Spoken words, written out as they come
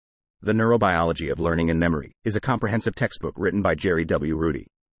The Neurobiology of Learning and Memory is a comprehensive textbook written by Jerry W. Rudy.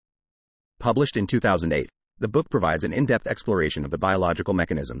 Published in 2008, the book provides an in-depth exploration of the biological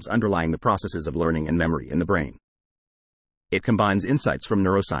mechanisms underlying the processes of learning and memory in the brain. It combines insights from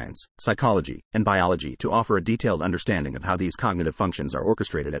neuroscience, psychology, and biology to offer a detailed understanding of how these cognitive functions are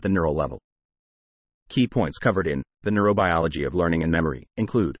orchestrated at the neural level. Key points covered in The Neurobiology of Learning and Memory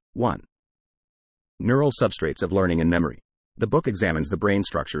include 1. Neural substrates of learning and memory. The book examines the brain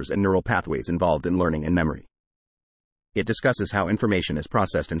structures and neural pathways involved in learning and memory. It discusses how information is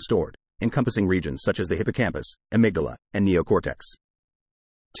processed and stored, encompassing regions such as the hippocampus, amygdala, and neocortex.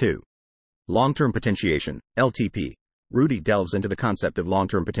 2. Long-term potentiation, LTP. Rudy delves into the concept of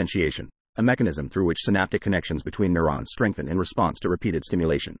long-term potentiation, a mechanism through which synaptic connections between neurons strengthen in response to repeated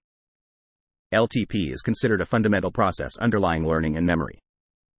stimulation. LTP is considered a fundamental process underlying learning and memory.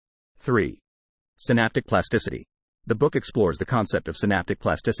 3. Synaptic plasticity. The book explores the concept of synaptic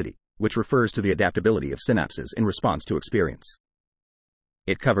plasticity, which refers to the adaptability of synapses in response to experience.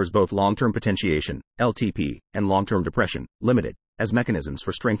 It covers both long-term potentiation, LTP, and long-term depression, limited, as mechanisms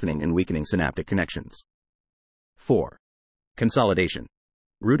for strengthening and weakening synaptic connections. 4. Consolidation.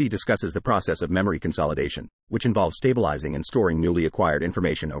 Rudy discusses the process of memory consolidation, which involves stabilizing and storing newly acquired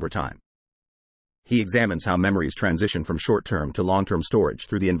information over time. He examines how memories transition from short-term to long-term storage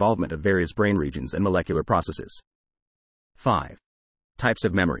through the involvement of various brain regions and molecular processes. 5. Types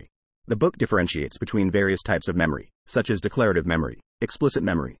of memory. The book differentiates between various types of memory, such as declarative memory, explicit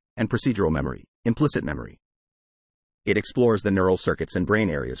memory, and procedural memory, implicit memory. It explores the neural circuits and brain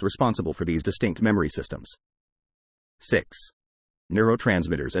areas responsible for these distinct memory systems. 6.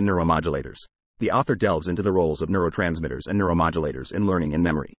 Neurotransmitters and neuromodulators. The author delves into the roles of neurotransmitters and neuromodulators in learning and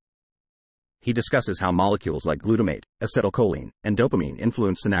memory. He discusses how molecules like glutamate, acetylcholine, and dopamine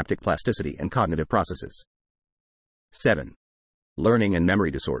influence synaptic plasticity and cognitive processes. 7. Learning and memory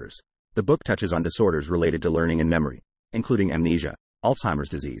disorders. The book touches on disorders related to learning and memory, including amnesia, Alzheimer's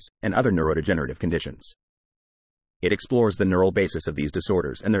disease, and other neurodegenerative conditions. It explores the neural basis of these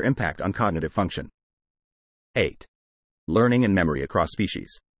disorders and their impact on cognitive function. 8. Learning and memory across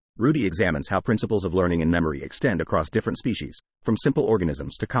species. Rudy examines how principles of learning and memory extend across different species, from simple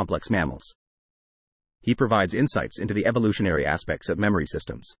organisms to complex mammals. He provides insights into the evolutionary aspects of memory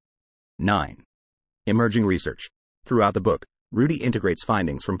systems. 9. Emerging research. Throughout the book, Rudy integrates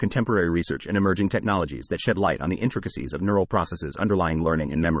findings from contemporary research and emerging technologies that shed light on the intricacies of neural processes underlying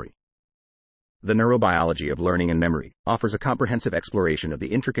learning and memory. The Neurobiology of Learning and Memory offers a comprehensive exploration of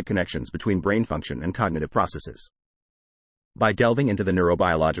the intricate connections between brain function and cognitive processes. By delving into the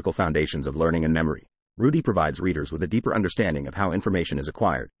neurobiological foundations of learning and memory, Rudy provides readers with a deeper understanding of how information is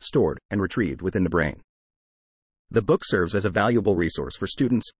acquired, stored, and retrieved within the brain. The book serves as a valuable resource for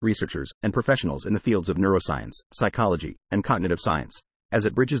students, researchers, and professionals in the fields of neuroscience, psychology, and cognitive science, as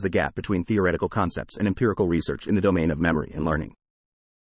it bridges the gap between theoretical concepts and empirical research in the domain of memory and learning.